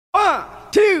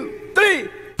2, 3.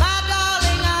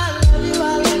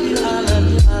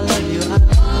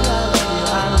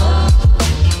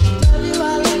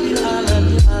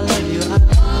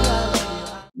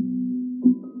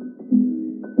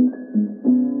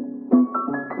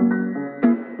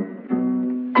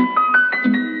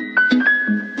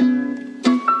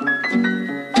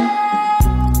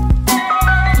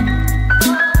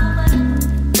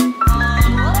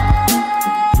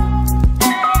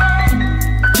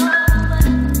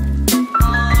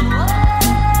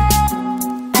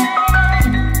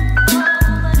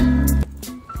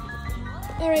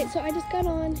 Alright, so I just got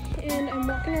on and I'm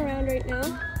walking around right now,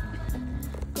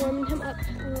 warming him up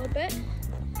a little bit,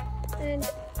 and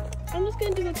I'm just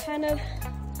going to do I'm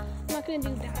not going to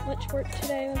do that much work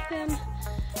today with him.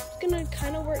 I'm just going to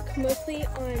kind of work mostly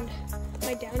on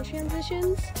my down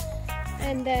transitions,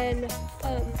 and then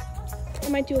I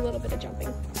might do a little bit of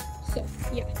jumping, so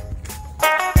yeah.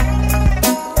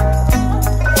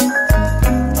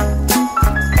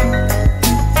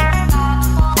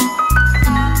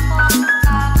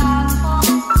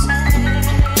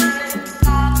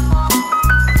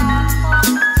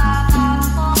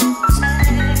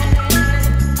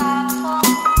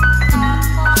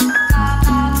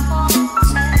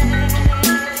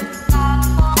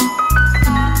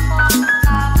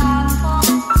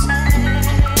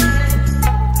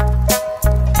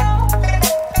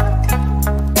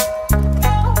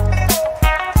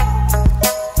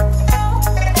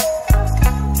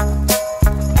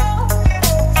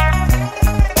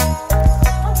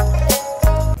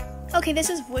 Okay,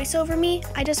 this is voiceover me.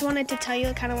 I just wanted to tell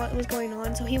you kind of what was going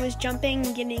on. So he was jumping,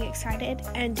 getting excited,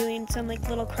 and doing some like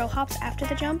little crow hops after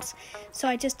the jumps. So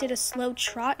I just did a slow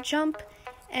trot jump,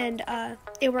 and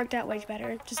it worked out way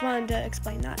better. Just wanted to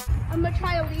explain that. I'm gonna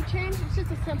try a lead change. It's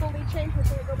just a simple lead change. We're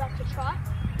gonna go back to trot,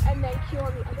 and then cue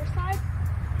on the other side.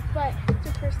 But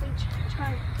the first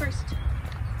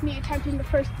me attempting the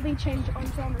first lead change on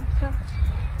filming. So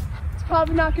it's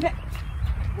probably not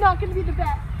gonna be the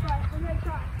best, but we're gonna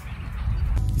try.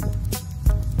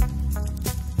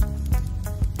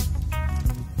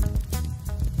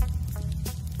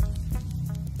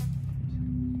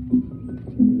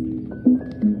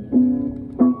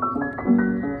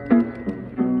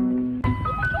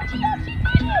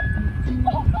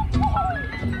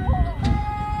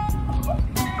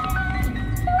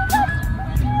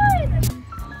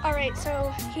 Alright,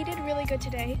 so he did really good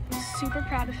today. I'm super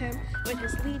proud of him with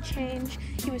his lead change.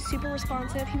 He was super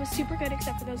responsive. He was super good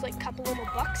except for those like couple little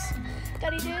bucks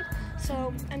that he did.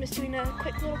 So I'm just doing a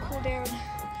quick little cool down,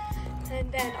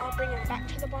 and then I'll bring him back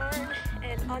to the barn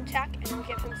and on tack, and I'll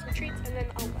give him some treats, and then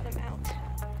I'll let him out.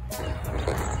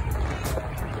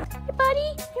 Hey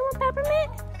buddy, you want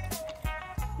peppermint?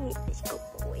 You're this good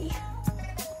boy.